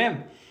beloved son, hear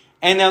him."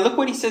 And now look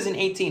what he says in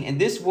 18. "And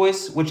this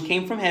voice which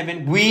came from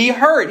heaven, we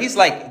heard." He's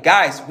like,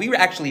 guys, we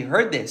actually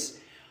heard this.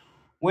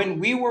 "When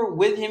we were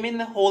with him in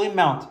the holy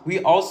mount, we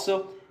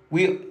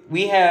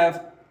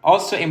have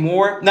also a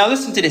more..." Now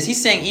listen to this.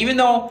 He's saying, even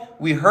though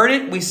we heard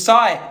it, we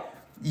saw it,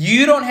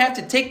 you don't have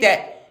to take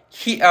that,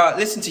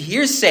 listen to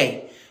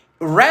hearsay.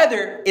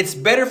 Rather, it's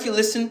better if you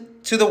listen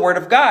to the word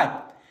of God.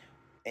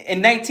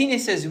 In 19,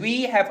 it says,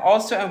 "We have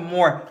also a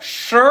more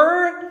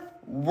sure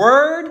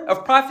word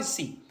of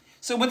prophecy."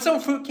 So when some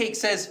fruitcake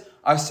says,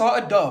 "I saw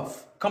a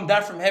dove come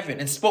down from heaven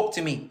and spoke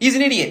to me," he's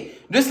an idiot.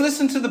 Just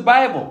listen to the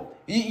Bible.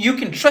 You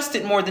can trust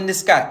it more than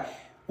this guy.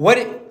 What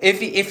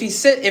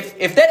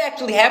if that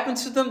actually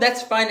happens to them?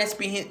 That's fine. That's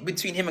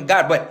between him and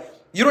God. But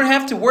you don't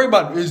have to worry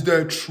about, is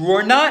that true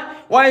or not?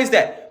 Why is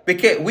that?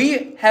 Because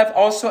we have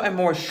also a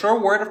more sure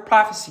word of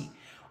prophecy.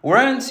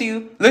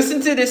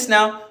 Listen to this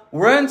now.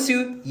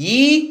 Whereunto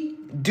ye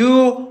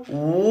do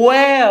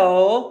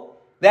well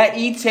that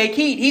ye take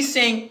heed. He's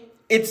saying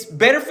it's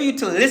better for you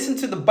to listen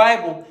to the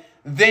Bible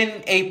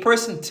than a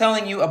person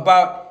telling you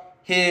about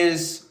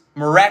his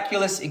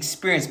miraculous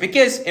experience,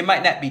 because it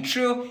might not be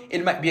true.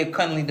 It might be a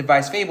cunningly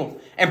devised fable.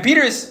 And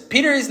Peter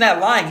is not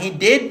lying.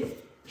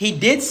 He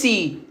did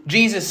see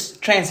Jesus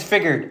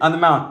transfigured on the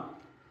mount.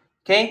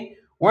 Okay?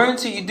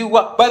 Whereunto you do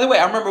well. By the way,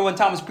 I remember when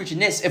Tom was preaching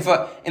this.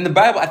 In the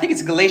Bible, I think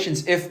it's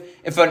Galatians,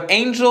 if an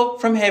angel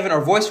from heaven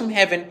or voice from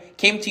heaven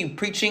came to you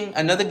preaching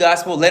another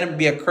gospel, let him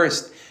be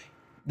accursed.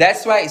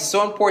 That's why it's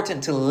so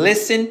important to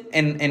listen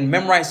and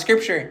memorize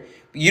scripture.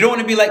 You don't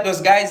want to be like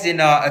those guys in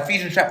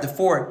Ephesians chapter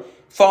 4,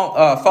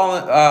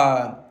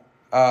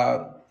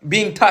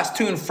 being tossed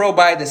to and fro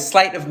by the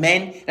sleight of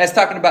men. That's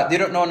talking about they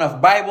don't know enough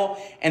Bible,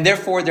 and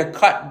therefore they're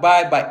caught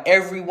by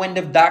every wind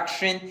of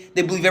doctrine.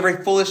 They believe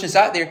every foolishness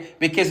out there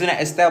because they're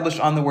not established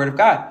on the word of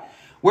God.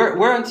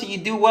 Whereunto you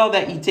do well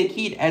that ye take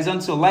heed, as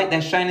unto a light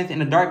that shineth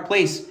in a dark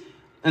place,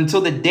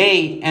 until the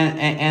day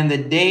and the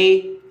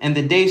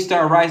day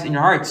star arise in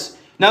your hearts.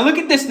 Now look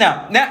at this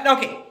now.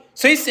 Okay.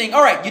 So he's saying,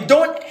 all right, you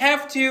don't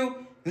have to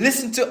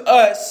listen to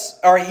us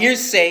or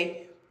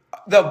hearsay.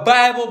 The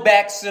Bible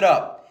backs it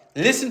up.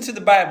 Listen to the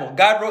Bible.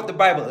 God wrote the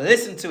Bible.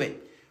 Listen to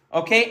it.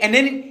 Okay? And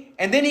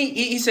then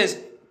he says,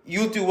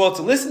 you'll do well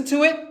to listen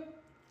to it,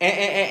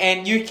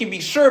 and you can be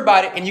sure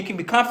about it, and you can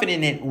be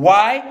confident in it.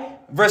 Why?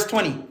 Verse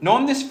 20.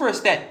 "Knowing this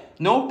first, that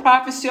no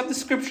prophecy of the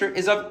scripture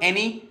is of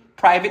any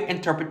private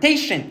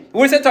interpretation."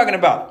 What is that talking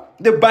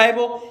about? The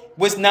Bible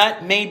was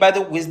not made by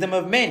the wisdom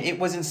of men. It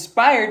was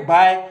inspired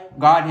by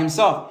God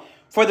himself.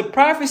 "For the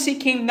prophecy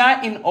came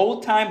not in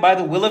old time by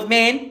the will of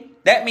man."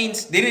 That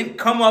means they didn't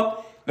come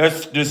up,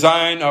 "Let's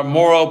design a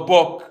moral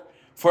book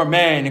for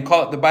man and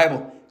call it the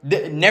Bible."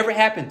 It never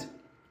happened.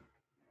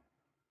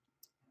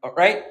 All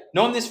right?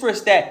 Knowing this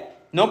first, that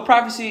no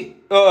prophecy,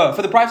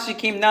 for the prophecy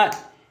came not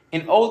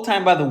in old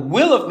time by the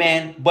will of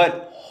man,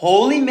 but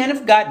holy men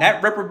of God,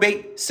 not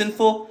reprobate,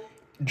 sinful,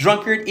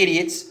 drunkard,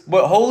 idiots,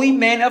 but holy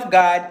men of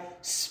God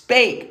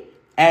spake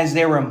as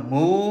they were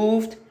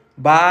moved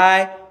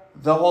by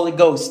the Holy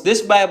Ghost.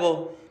 This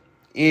Bible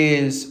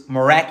is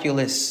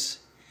miraculous.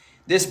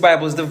 This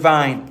Bible is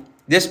divine.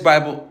 This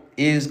Bible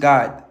is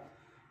God.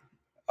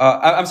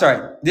 I'm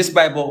sorry. This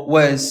Bible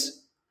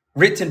was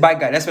written by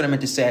God. That's what I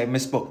meant to say. I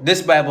misspoke.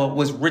 This Bible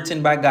was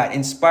written by God,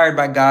 inspired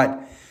by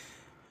God.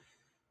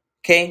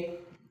 Okay?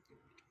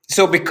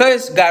 So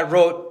because God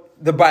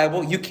wrote the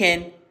Bible, you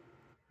can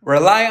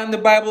rely on the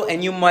Bible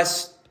and you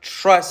must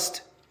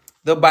trust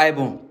the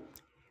Bible.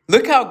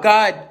 Look how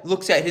God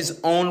looks at his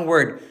own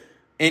word.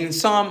 In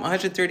Psalm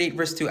 138,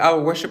 verse 2, I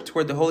will worship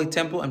toward the holy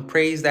temple and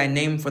praise thy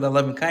name for thy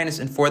loving kindness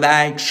and for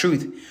thy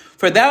truth.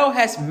 For thou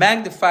hast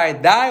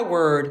magnified thy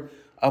word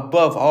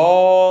above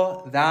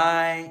all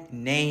thy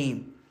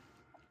name.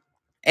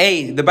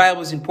 Hey, the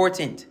Bible is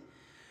important.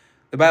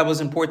 The Bible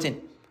is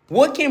important.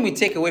 What can we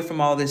take away from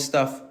all this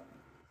stuff?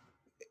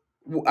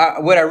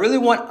 What I really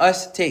want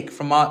us to take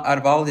from out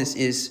of all this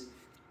is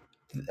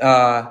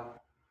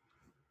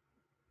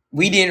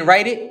we didn't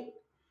write it.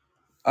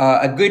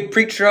 A good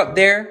preacher up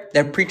there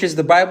that preaches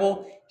the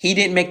Bible, he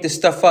didn't make this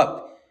stuff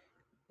up.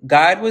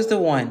 God was the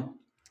one,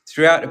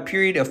 throughout a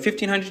period of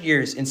 1,500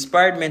 years,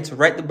 inspired men to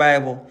write the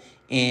Bible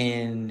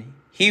in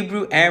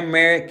Hebrew,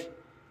 Aramaic,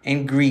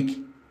 and Greek,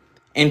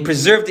 and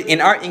preserved it in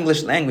our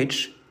English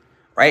language,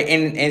 right?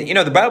 And you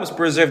know, the Bible is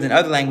preserved in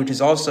other languages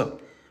also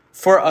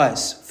for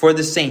us, for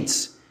the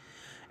saints.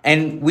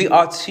 And we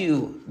ought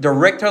to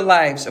direct our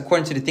lives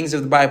according to the things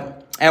of the Bible.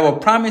 I will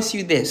promise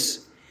you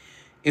this.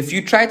 If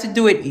you try to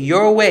do it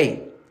your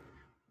way,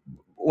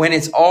 when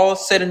it's all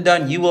said and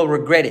done, you will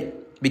regret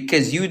it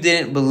because you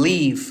didn't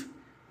believe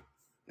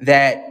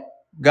that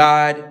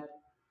God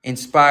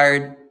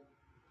inspired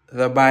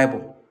the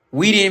Bible.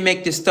 We didn't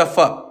make this stuff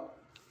up.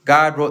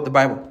 God wrote the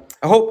Bible.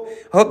 I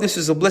hope this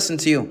is a blessing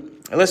to you.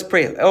 Let's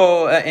pray.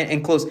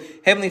 And close.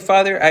 Heavenly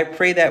Father, I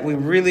pray that we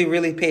really,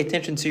 really pay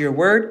attention to your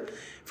word.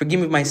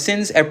 Forgive me my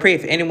sins. I pray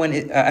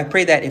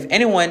that if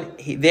anyone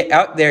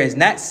out there is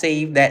not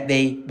saved, that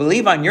they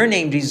believe on your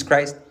name, Jesus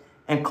Christ,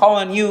 and call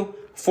on you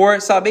for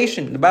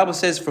salvation. The Bible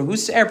says, for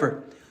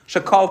whosoever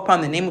shall call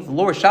upon the name of the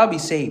Lord shall be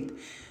saved.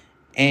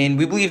 And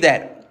we believe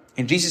that.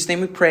 In Jesus' name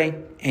we pray.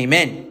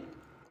 Amen.